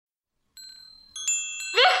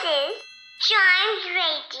Giant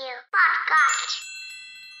Radio Podcast.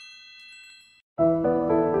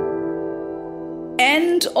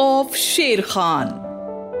 End of Sher Khan.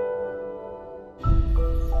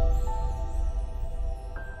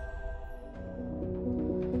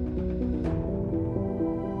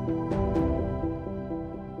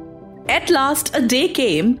 At last a day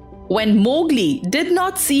came when Mowgli did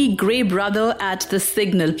not see Grey Brother at the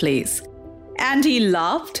signal place, and he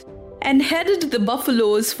laughed and headed the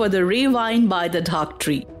buffaloes for the ravine by the dark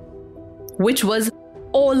tree, which was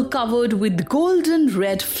all covered with golden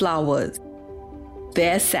red flowers.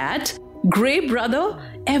 There sat Grey Brother,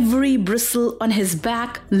 every bristle on his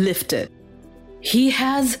back lifted. He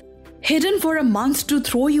has hidden for a month to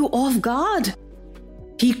throw you off guard.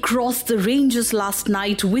 He crossed the ranges last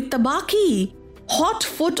night with Tabaki, hot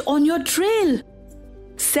foot on your trail,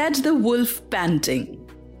 said the wolf, panting.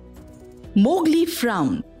 Mowgli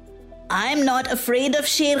frowned. I'm not afraid of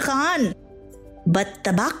Sher Khan, but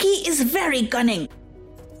Tabaki is very cunning.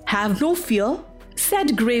 Have no fear,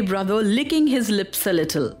 said Grey Brother, licking his lips a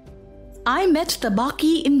little. I met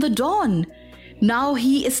Tabaki in the dawn. Now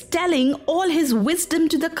he is telling all his wisdom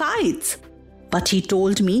to the kites. But he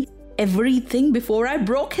told me everything before I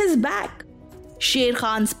broke his back. Sher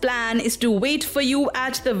Khan's plan is to wait for you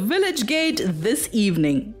at the village gate this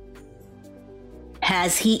evening.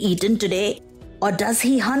 Has he eaten today, or does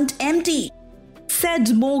he hunt empty?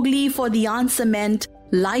 Said Mowgli, for the answer meant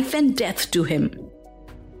life and death to him.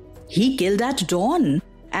 He killed at dawn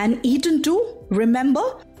and eaten too, remember?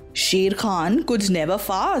 Sher Khan could never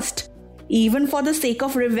fast, even for the sake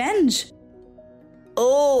of revenge.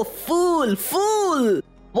 Oh, fool, fool!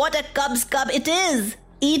 What a cub's cub it is!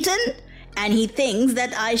 Eaten? And he thinks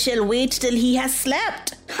that I shall wait till he has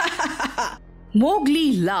slept.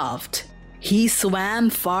 Mowgli laughed. He swam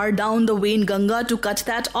far down the Wainganga to cut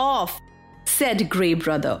that off, said Grey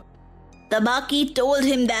Brother. Tabaki told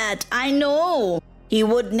him that, I know. He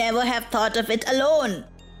would never have thought of it alone.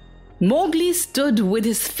 Mowgli stood with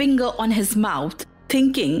his finger on his mouth,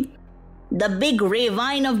 thinking, the big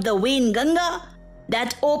ravine of the Wainganga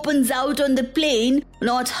that opens out on the plain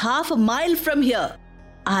not half a mile from here.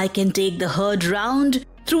 I can take the herd round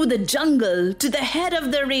through the jungle to the head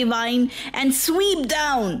of the ravine and sweep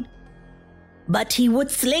down. But he would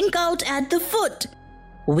slink out at the foot.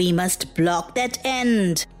 We must block that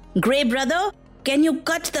end. Grey Brother, can you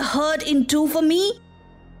cut the herd in two for me?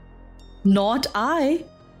 Not I,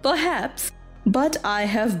 perhaps, but I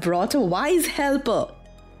have brought a wise helper.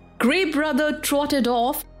 Grey Brother trotted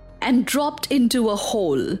off and dropped into a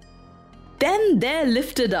hole. Then there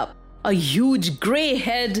lifted up a huge grey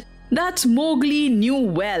head that Mowgli knew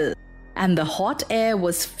well, and the hot air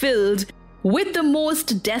was filled with the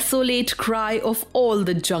most desolate cry of all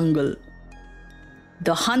the jungle.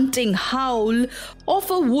 The hunting howl of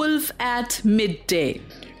a wolf at midday.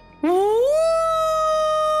 Woo!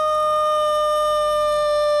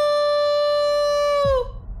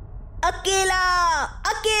 Akela!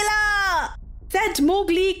 Akela! Said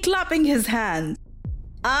Mowgli, clapping his hands.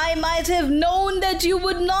 I might have known that you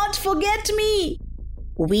would not forget me.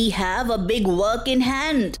 We have a big work in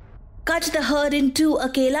hand. Cut the herd in two,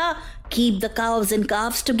 Akela. Keep the cows and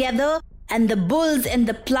calves together, and the bulls and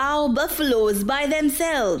the plough buffaloes by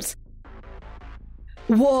themselves.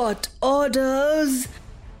 What orders?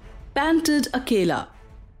 Panted Akela.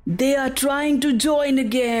 They are trying to join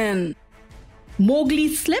again.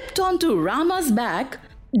 Mowgli slipped onto Rama's back.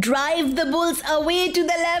 Drive the bulls away to the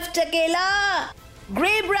left, Akela.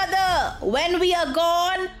 Grey Brother, when we are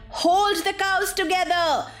gone, hold the cows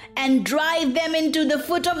together and drive them into the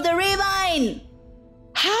foot of the ravine.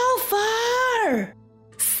 How far?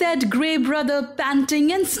 Said Grey Brother,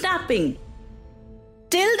 panting and snapping.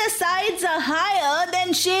 Till the sides are higher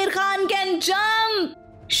than Sher Khan can jump,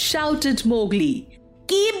 shouted Mowgli.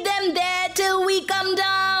 Keep them there till we come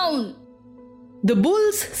down. The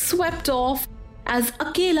bulls swept off as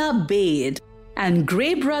Akela bayed, and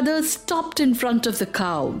Grey Brother stopped in front of the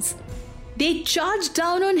cows. They charged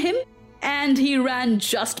down on him, and he ran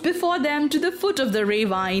just before them to the foot of the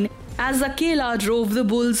ravine as Akela drove the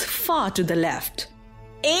bulls far to the left.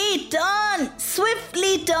 Hey, turn!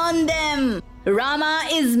 Swiftly turn them! Rama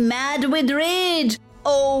is mad with rage.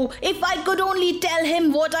 Oh, if I could only tell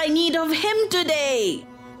him what I need of him today!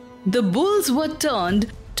 The bulls were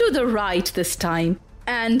turned to the right this time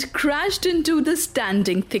and crashed into the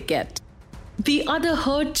standing thicket. The other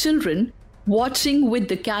herd children, watching with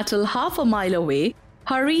the cattle half a mile away,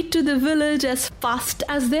 hurried to the village as fast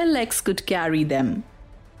as their legs could carry them,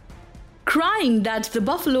 crying that the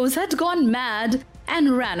buffaloes had gone mad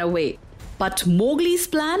and ran away. But Mowgli's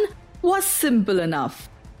plan was simple enough.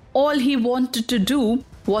 All he wanted to do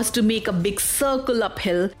was to make a big circle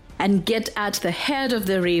uphill and get at the head of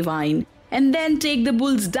the ravine, and then take the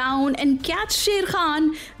bulls down and catch Sher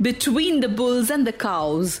Khan between the bulls and the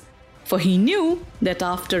cows. For he knew that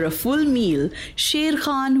after a full meal, Sher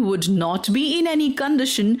Khan would not be in any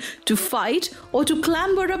condition to fight or to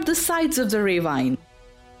clamber up the sides of the ravine.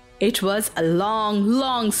 It was a long,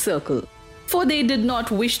 long circle, for they did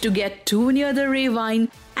not wish to get too near the ravine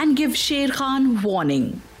and give Sher Khan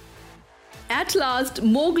warning. At last,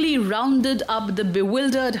 Mowgli rounded up the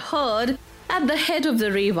bewildered herd at the head of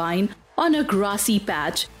the ravine on a grassy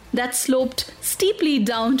patch that sloped steeply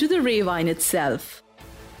down to the ravine itself.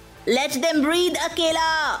 Let them breathe,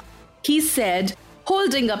 Akela, he said,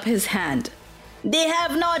 holding up his hand. They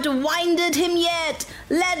have not winded him yet.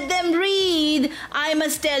 Let them breathe. I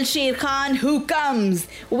must tell Sher Khan who comes.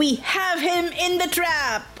 We have him in the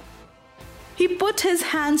trap. He put his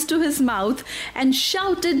hands to his mouth and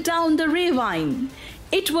shouted down the ravine.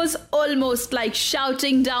 It was almost like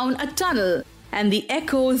shouting down a tunnel, and the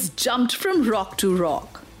echoes jumped from rock to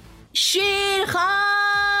rock. Sher Khan!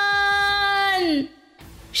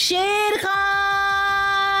 Sher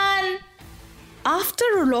Khan! After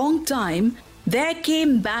a long time, there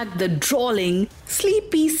came back the drawling,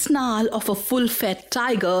 sleepy snarl of a full-fed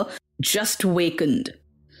tiger just wakened.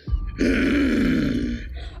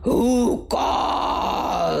 Who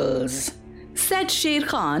calls? Said Sher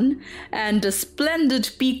Khan, and a splendid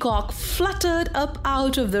peacock fluttered up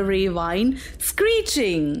out of the ravine,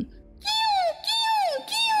 screeching.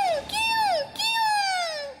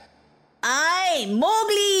 I,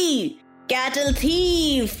 Mowgli, cattle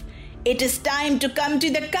thief. It is time to come to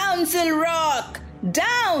the council rock.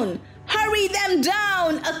 Down! Hurry them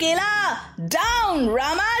down, Akela! Down,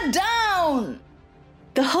 Rama, down!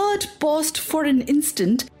 The herd paused for an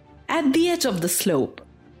instant at the edge of the slope,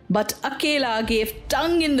 but Akela gave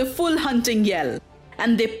tongue in the full hunting yell,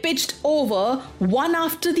 and they pitched over one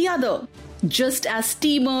after the other. Just as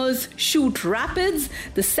steamers shoot rapids,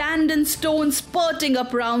 the sand and stones spurting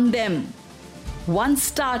up round them. Once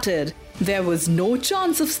started, there was no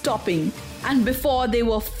chance of stopping, and before they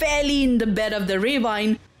were fairly in the bed of the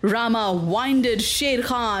ravine, Rama winded Sher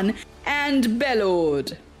Khan and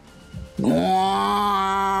bellowed.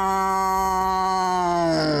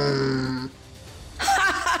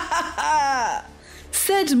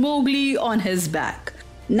 Said Mowgli on his back.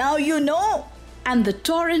 Now you know. And the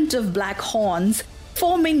torrent of black horns,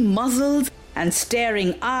 forming muzzles and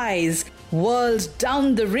staring eyes, whirled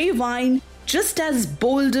down the ravine just as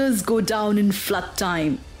boulders go down in flood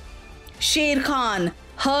time. Sher Khan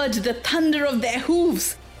heard the thunder of their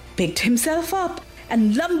hooves, picked himself up,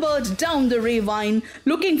 and lumbered down the ravine,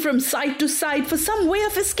 looking from side to side for some way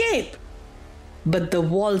of escape. But the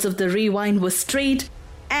walls of the ravine were straight,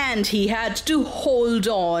 and he had to hold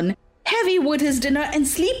on, heavy with his dinner and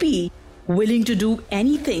sleepy, willing to do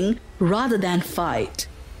anything rather than fight.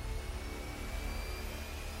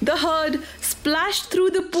 The herd splashed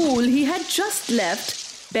through the pool he had just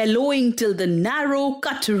left, bellowing till the narrow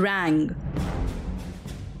cut rang.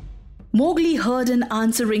 Mowgli heard an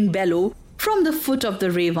answering bellow from the foot of the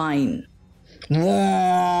ravine.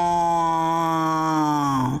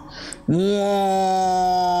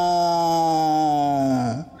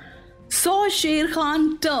 Saw Sher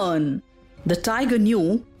Khan turn. The tiger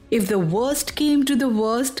knew if the worst came to the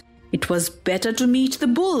worst, it was better to meet the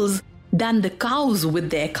bulls than the cows with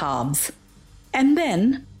their calves. And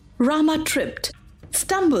then Rama tripped,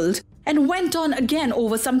 stumbled, and went on again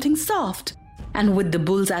over something soft, and with the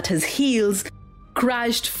bulls at his heels,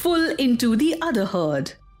 crashed full into the other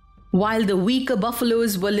herd, while the weaker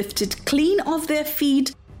buffaloes were lifted clean off their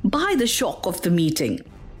feet by the shock of the meeting.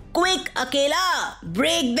 Quick, Akela!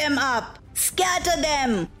 Break them up! Scatter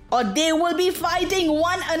them! Or they will be fighting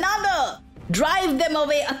one another! Drive them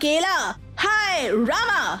away, Akela! Hi,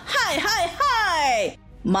 Rama! Hi, hi, hi!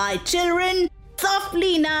 My children,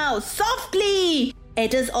 softly now, softly!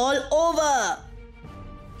 It is all over!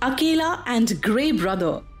 Akela and Grey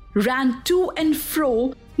Brother ran to and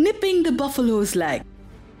fro, nipping the buffalo's leg.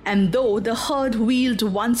 And though the herd wheeled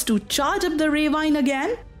once to charge up the ravine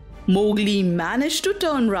again, Mowgli managed to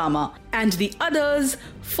turn Rama, and the others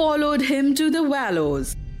followed him to the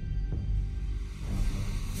wallows.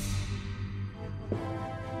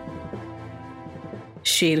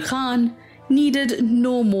 Sher Khan needed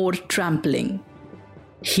no more trampling.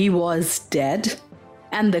 He was dead,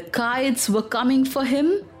 and the kites were coming for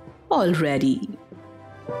him already.